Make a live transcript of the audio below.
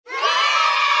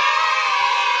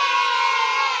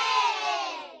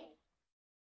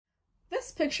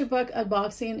picture book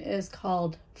unboxing is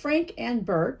called Frank and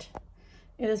Burt.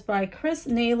 It is by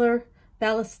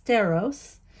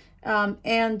Naylor-Ballesteros.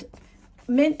 And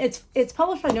it's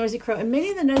published by Nosy Crow, and many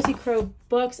of the Nosy Crow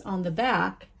books on the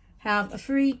back have a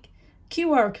free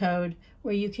QR code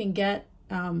where you can get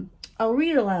a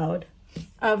read aloud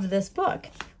of this book,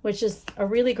 which is a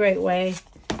really great way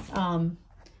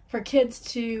for kids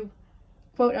to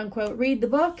quote unquote read the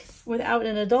book without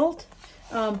an adult,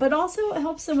 but also it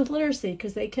helps them with literacy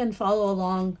because they can follow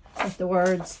along with the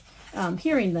words,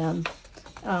 hearing them,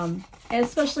 and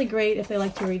especially great if they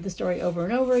like to read the story over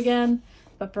and over again,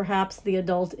 but perhaps the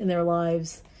adult in their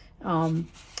lives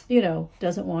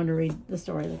doesn't want to read the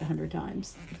story like 100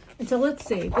 times. And so let's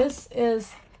see, this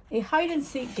is a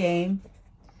hide-and-seek game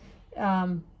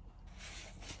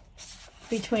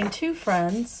between two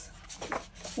friends.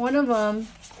 One of them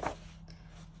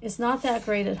is not that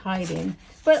great at hiding,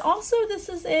 but also this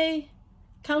is a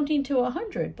counting to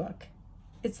 100 book.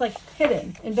 It's like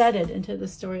hidden, embedded into the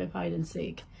story of hide and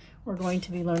seek. We're going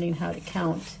to be learning how to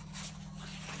count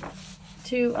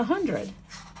to 100.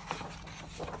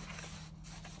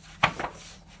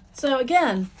 So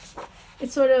again,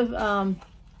 it's sort of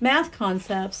math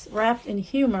concepts wrapped in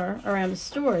humor around a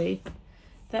story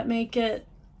that make it,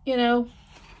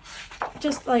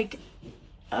 just like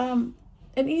an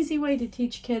easy way to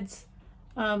teach kids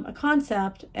a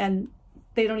concept, and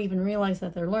they don't even realize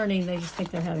that they're learning. They just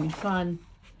think they're having fun.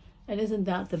 And isn't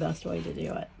that the best way to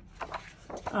do it?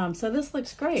 So this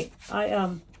looks great.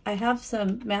 I have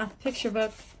some math picture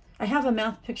book. I have a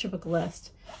math picture book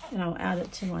list, and I'll add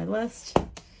it to my list.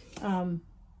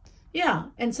 Yeah,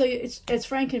 and so it's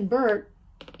Frank and Burt.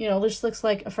 This looks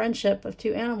like a friendship of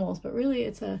two animals, but really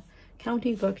it's a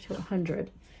counting book to 100.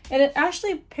 And it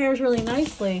actually pairs really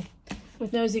nicely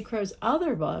with Nosy Crow's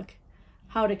other book,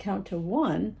 How to Count to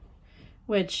 1,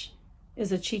 which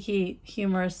is a cheeky,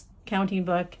 humorous counting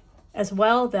book as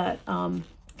well that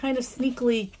kind of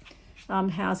sneakily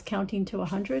has counting to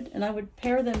 100. And I would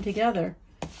pair them together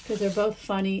because they're both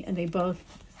funny and they both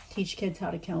teach kids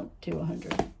how to count to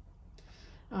 100.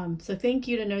 So thank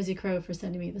you to Nosy Crow for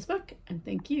sending me this book, and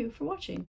thank you for watching.